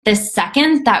The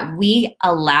second that we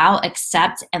allow,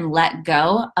 accept, and let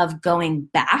go of going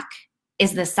back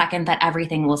is the second that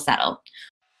everything will settle.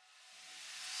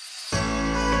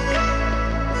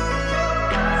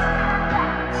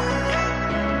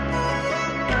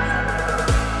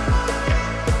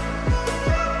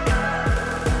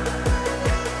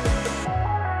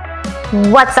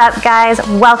 What's up, guys?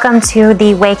 Welcome to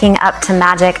the Waking Up to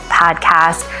Magic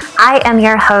podcast. I am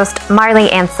your host,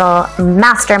 Marley Ansell,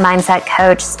 master mindset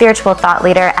coach, spiritual thought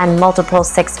leader, and multiple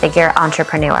six-figure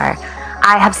entrepreneur.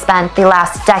 I have spent the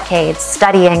last decade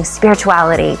studying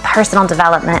spirituality, personal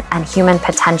development, and human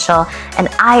potential, and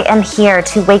I am here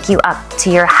to wake you up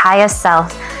to your highest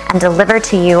self and deliver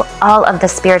to you all of the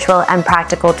spiritual and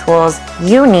practical tools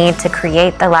you need to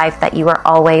create the life that you are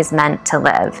always meant to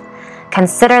live.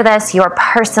 Consider this your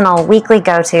personal weekly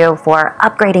go-to for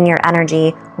upgrading your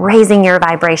energy, raising your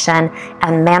vibration,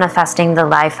 and manifesting the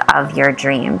life of your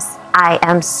dreams. I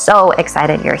am so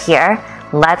excited you're here.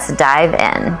 Let's dive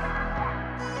in.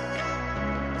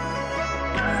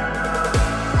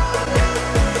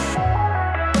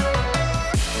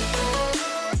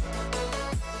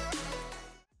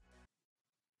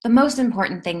 The most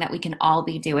important thing that we can all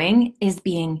be doing is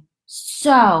being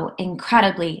so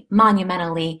incredibly,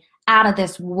 monumentally, out of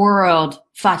this world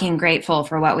fucking grateful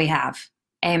for what we have.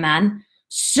 Amen.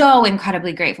 So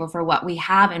incredibly grateful for what we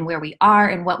have and where we are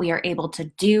and what we are able to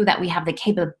do, that we have the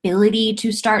capability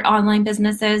to start online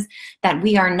businesses, that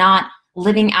we are not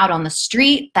living out on the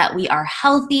street, that we are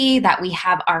healthy, that we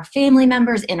have our family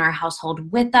members in our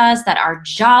household with us, that our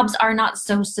jobs are not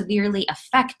so severely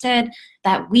affected,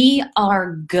 that we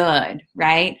are good,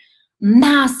 right?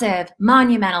 Massive,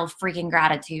 monumental freaking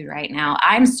gratitude right now.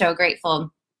 I'm so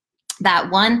grateful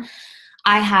that one,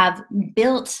 I have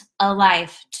built a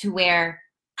life to where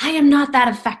I am not that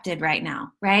affected right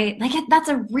now, right? Like that's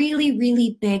a really,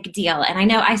 really big deal. And I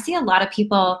know I see a lot of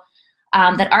people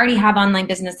that already have online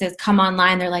businesses come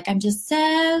online. They're like, I'm just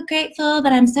so grateful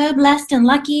that I'm so blessed and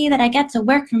lucky that I get to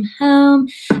work from home.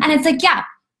 And it's like, yeah,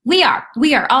 we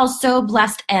are all so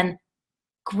blessed and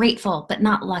grateful, but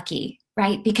not lucky,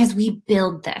 right? Because we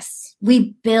build this.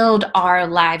 We build our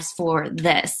lives for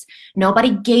this. Nobody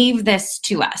gave this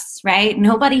to us, right?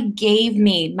 Nobody gave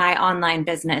me my online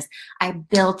business. I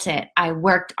built it. I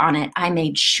worked on it. I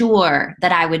made sure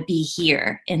that I would be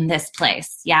here in this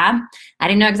place. Yeah. I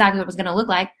didn't know exactly what it was going to look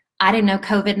like. I didn't know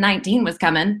COVID-19 was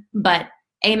coming, but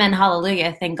amen,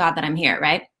 hallelujah. Thank God that I'm here,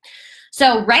 right?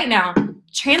 So right now,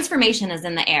 transformation is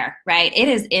in the air, right? It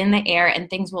is in the air and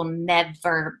things will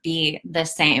never be the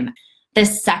same. The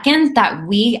second that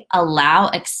we allow,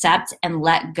 accept, and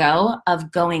let go of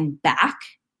going back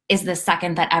is the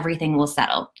second that everything will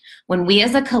settle. When we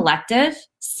as a collective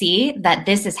see that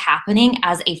this is happening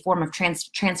as a form of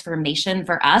transformation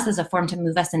for us, as a form to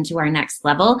move us into our next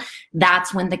level,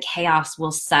 that's when the chaos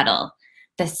will settle.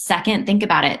 The second, think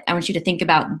about it. I want you to think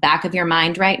about back of your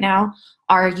mind right now.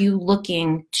 Are you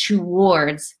looking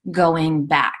towards going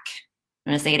back?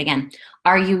 I'm going to say it again.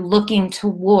 Are you looking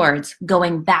towards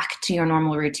going back to your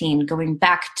normal routine, going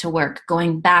back to work,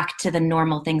 going back to the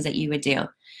normal things that you would do?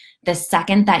 The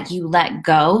second that you let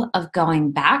go of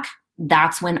going back,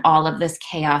 that's when all of this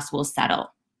chaos will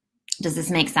settle. Does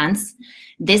this make sense?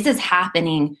 This is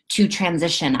happening to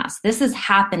transition us. This is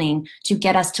happening to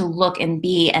get us to look and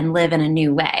be and live in a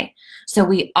new way. So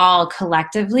we all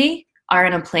collectively are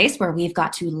in a place where we've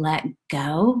got to let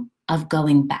go of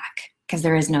going back. Because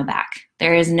there is no back.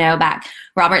 There is no back.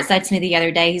 Robert said to me the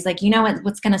other day, he's like, you know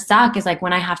what's going to suck is like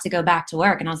when I have to go back to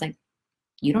work. And I was like,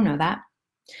 you don't know that.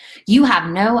 You have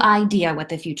no idea what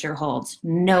the future holds.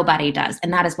 Nobody does.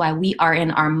 And that is why we are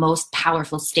in our most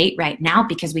powerful state right now,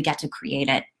 because we get to create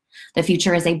it. The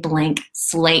future is a blank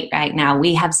slate right now.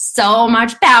 We have so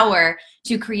much power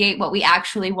to create what we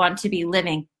actually want to be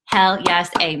living. Hell yes,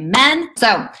 amen.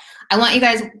 So I want you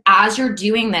guys, as you're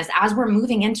doing this, as we're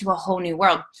moving into a whole new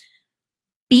world,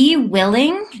 be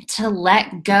willing to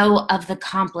let go of the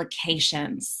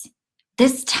complications.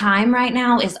 This time right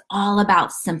now is all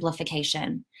about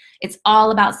simplification. It's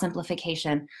all about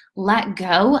simplification. Let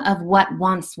go of what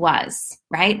once was,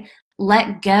 right?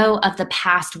 Let go of the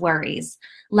past worries.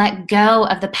 Let go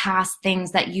of the past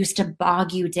things that used to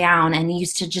bog you down and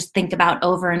used to just think about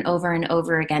over and over and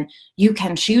over again. You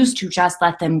can choose to just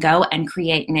let them go and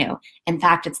create new. In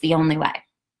fact, it's the only way.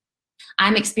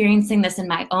 I'm experiencing this in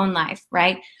my own life,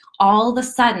 right? All of a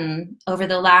sudden, over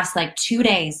the last 2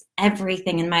 days,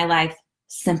 everything in my life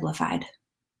simplified.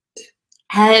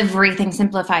 Everything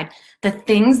simplified. The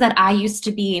things that I used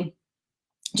to be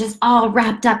just all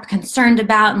wrapped up, concerned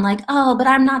about, and like, oh, but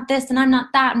I'm not this and I'm not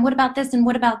that, and what about this and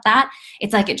what about that?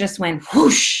 It's like it just went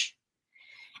whoosh.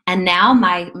 And now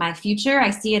my future, I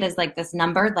see it as like this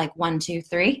number, like 1, 2,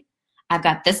 3. I've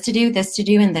got this to do,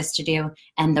 and this to do.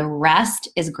 And the rest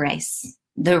is grace.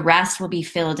 The rest will be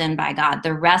filled in by God.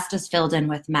 The rest is filled in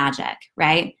with magic,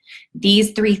 right?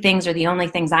 These 3 things are the only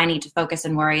things I need to focus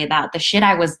and worry about. The shit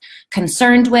I was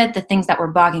concerned with, the things that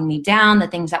were bogging me down, the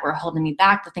things that were holding me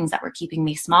back, the things that were keeping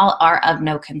me small are of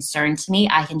no concern to me.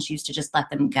 I can choose to just let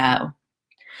them go.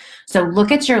 So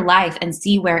look at your life and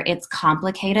see where it's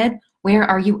complicated. Where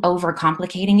are you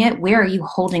overcomplicating it? Where are you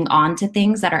holding on to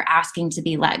things that are asking to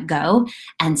be let go?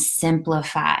 And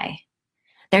simplify.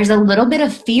 There's a little bit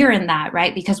of fear in that,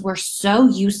 right? Because we're so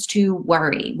used to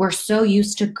worry. We're so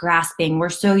used to grasping. We're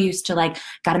so used to like,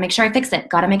 gotta make sure I fix it.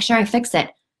 Gotta make sure I fix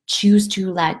it. Choose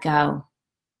to let go.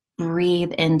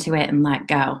 Breathe into it and let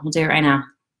go. We'll do it right now.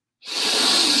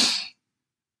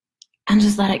 And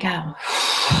just let it go.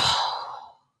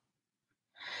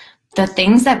 The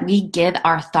things that we give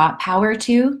our thought power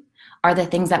to are the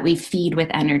things that we feed with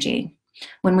energy.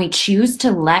 When we choose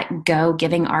to let go,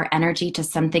 giving our energy to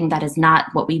something that is not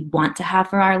what we want to have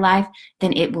for our life,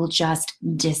 then it will just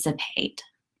dissipate.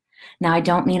 Now, I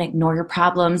don't mean ignore your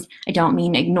problems. I don't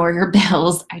mean ignore your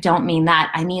bills. I don't mean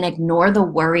that. I mean ignore the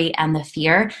worry and the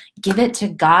fear. Give it to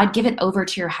God. Give it over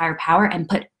to your higher power and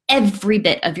put every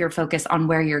bit of your focus on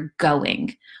where you're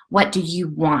going. What do you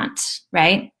want,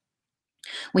 right?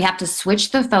 We have to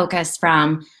switch the focus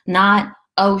from not,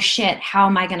 oh shit, how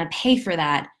am I going to pay for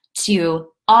that, to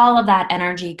all of that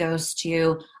energy goes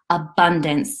to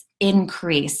abundance,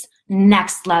 increase,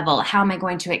 next level. How am I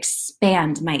going to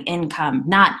expand my income?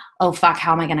 Not, oh fuck,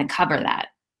 how am I going to cover that?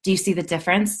 Do you see the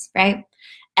difference, right?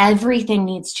 Everything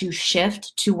needs to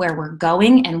shift to where we're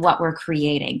going and what we're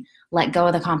creating. Let go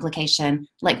of the complication.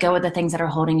 Let go of the things that are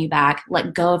holding you back.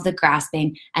 Let go of the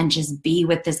grasping and just be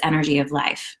with this energy of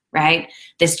life, right?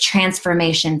 This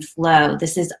transformation flow.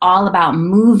 This is all about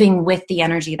moving with the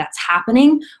energy that's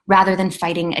happening rather than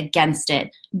fighting against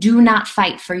it. Do not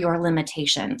fight for your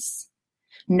limitations.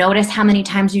 Notice how many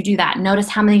times you do that. Notice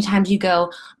how many times you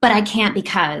go, but I can't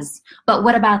because, but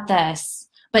what about this?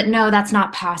 But no, that's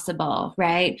not possible,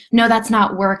 right? No, that's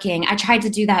not working. I tried to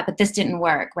do that, but this didn't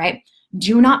work, right?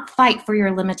 Do not fight for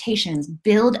your limitations.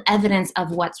 Build evidence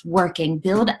of what's working.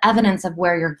 Build evidence of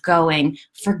where you're going.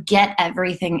 Forget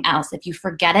everything else. If you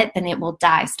forget it, then it will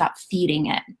die. Stop feeding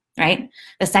it, right?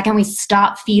 The second we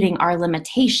stop feeding our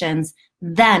limitations,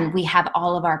 then we have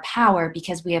all of our power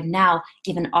because we have now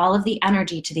given all of the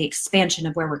energy to the expansion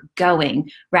of where we're going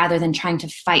rather than trying to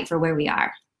fight for where we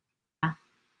are.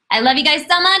 I love you guys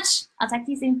so much. I'll talk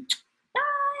to you soon.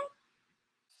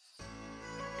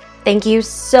 Thank you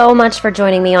so much for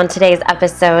joining me on today's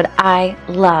episode. I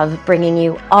love bringing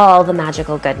you all the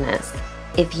magical goodness.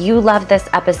 If you loved this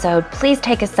episode, please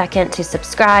take a second to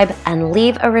subscribe and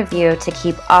leave a review to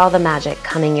keep all the magic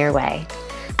coming your way.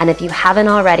 And if you haven't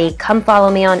already, come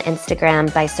follow me on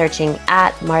Instagram by searching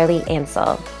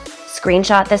 @MarleyAnsel.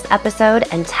 Screenshot this episode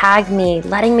and tag me,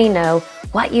 letting me know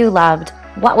what you loved,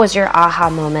 what was your aha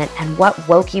moment, and what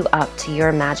woke you up to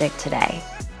your magic today.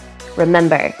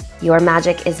 Remember, your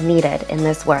magic is needed in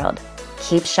this world.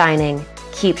 Keep shining,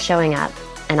 keep showing up,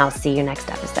 and I'll see you next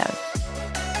episode.